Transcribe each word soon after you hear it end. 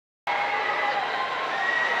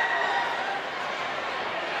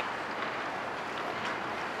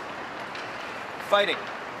Fighting.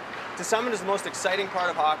 To some, it is the most exciting part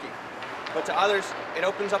of hockey, but to others, it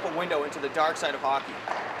opens up a window into the dark side of hockey.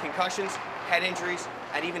 Concussions, head injuries,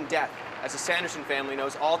 and even death, as the Sanderson family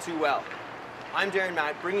knows all too well. I'm Darren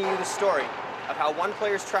Matte, bringing you the story of how one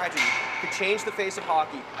player's tragedy could change the face of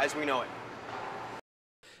hockey as we know it.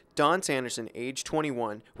 Don Sanderson, age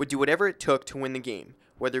 21, would do whatever it took to win the game,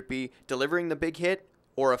 whether it be delivering the big hit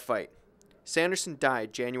or a fight. Sanderson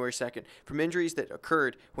died January 2nd from injuries that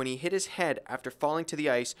occurred when he hit his head after falling to the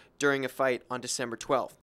ice during a fight on December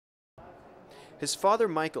 12th. His father,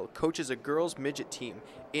 Michael, coaches a girls' midget team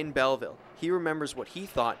in Belleville. He remembers what he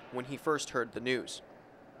thought when he first heard the news.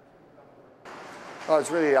 Well, it's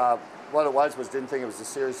really, what it was didn't think it was as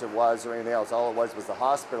serious as it was or anything else. All it was the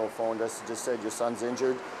hospital phoned us and just said, your son's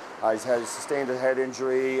injured. He's sustained a head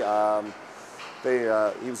injury.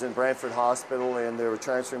 He was in Brantford Hospital and they were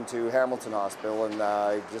transferring him to Hamilton Hospital, and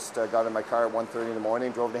I just got in my car at 1:30 in the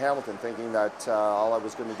morning, drove to Hamilton thinking that all I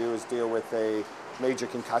was going to do is deal with a major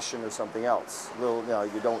concussion or something else.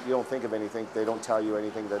 You don't think of anything, they don't tell you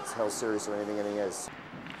anything that's how serious or anything is.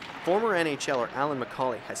 Former NHLer Alan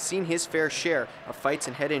McCauley has seen his fair share of fights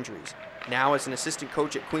and head injuries. Now, as an assistant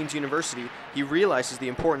coach at Queen's University, he realizes the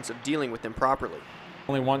importance of dealing with them properly.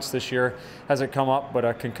 Only once this year has it come up, but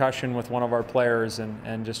a concussion with one of our players,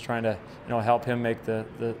 and just trying to help him make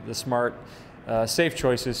the smart, safe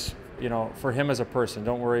choices for him as a person.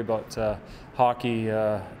 Don't worry about hockey.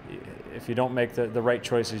 If you don't make the right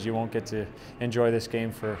choices, you won't get to enjoy this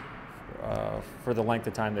game for the length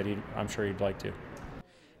of time that I'm sure he'd like to.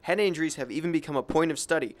 Head injuries have even become a point of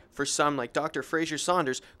study for some, like Dr. Fraser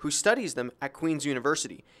Saunders, who studies them at Queen's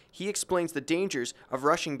University. He explains the dangers of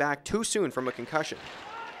rushing back too soon from a concussion.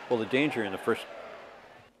 Well, the danger in the first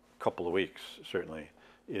couple of weeks, certainly,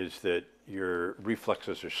 is that your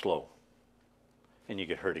reflexes are slow and you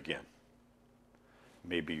get hurt again.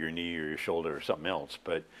 Maybe your knee or your shoulder or something else,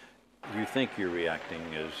 but you think you're reacting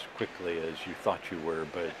as quickly as you thought you were,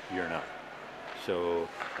 but you're not. So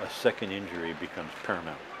a second injury becomes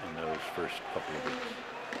paramount in those first couple of weeks.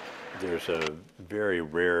 There's a very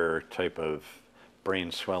rare type of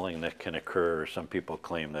brain swelling that can occur, or some people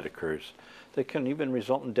claim that occurs, that can even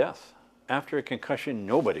result in death. After a concussion,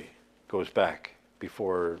 nobody goes back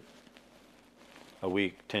before a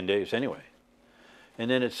week, 10 days anyway. And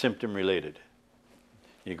then it's symptom related.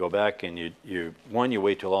 You go back and you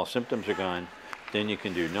wait till all symptoms are gone, then you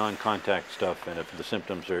can do non-contact stuff, and if the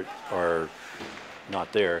symptoms are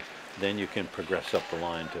not there, then you can progress up the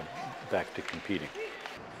line back to competing.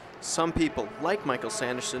 Some people, like Michael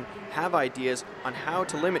Sanderson, have ideas on how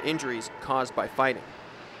to limit injuries caused by fighting.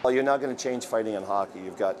 Well, you're not going to change fighting in hockey.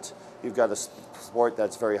 You've got a sport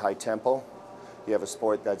that's very high tempo. You have a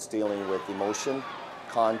sport that's dealing with emotion,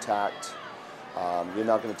 contact. You're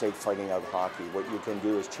not going to take fighting out of hockey. What you can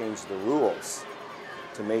do is change the rules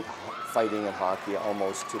to make fighting in hockey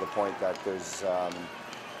almost to the point that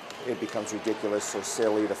it becomes ridiculous or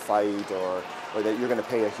silly to fight, or that you're going to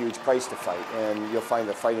pay a huge price to fight, and you'll find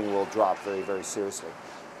that fighting will drop very, very seriously.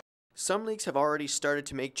 Some leagues have already started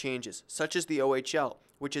to make changes, such as the OHL,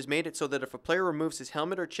 which has made it so that if a player removes his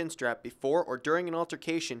helmet or chin strap before or during an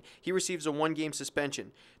altercation, he receives a one-game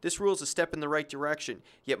suspension. This rule is a step in the right direction,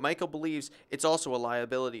 yet Michael believes it's also a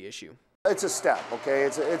liability issue. It's a step, okay?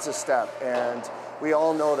 It's a step, and we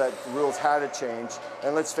all know that the rules had to change.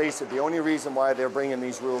 And let's face it, the only reason why they're bringing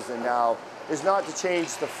these rules in now is not to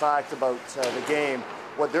change the fact about the game.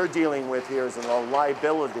 What they're dealing with here is a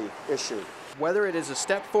liability issue. Whether it is a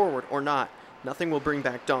step forward or not, nothing will bring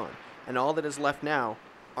back Don, and all that is left now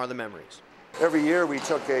are the memories. Every year we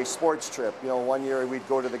took a sports trip. One year we'd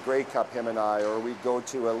go to the Grey Cup, him and I, or we'd go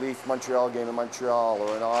to a Leaf Montreal game in Montreal,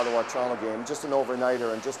 or an Ottawa-Toronto game, just an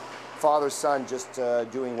overnighter, and just father-son just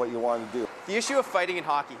doing what you want to do. The issue of fighting in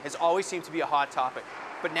hockey has always seemed to be a hot topic,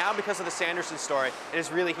 but now because of the Sanderson story, it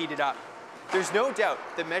has really heated up. There's no doubt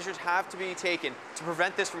that measures have to be taken to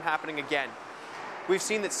prevent this from happening again. We've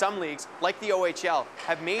seen that some leagues, like the OHL,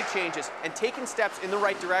 have made changes and taken steps in the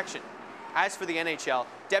right direction. As for the NHL,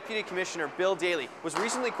 Deputy Commissioner Bill Daly was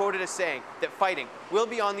recently quoted as saying that fighting will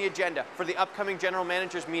be on the agenda for the upcoming general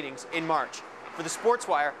managers meetings in March. For the Sports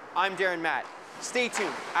Wire, I'm Darren Matte. Stay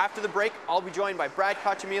tuned. After the break, I'll be joined by Brad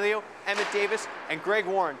Cochamilio, Emmett Davis, and Greg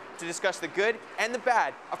Warren to discuss the good and the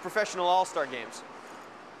bad of professional all-star games.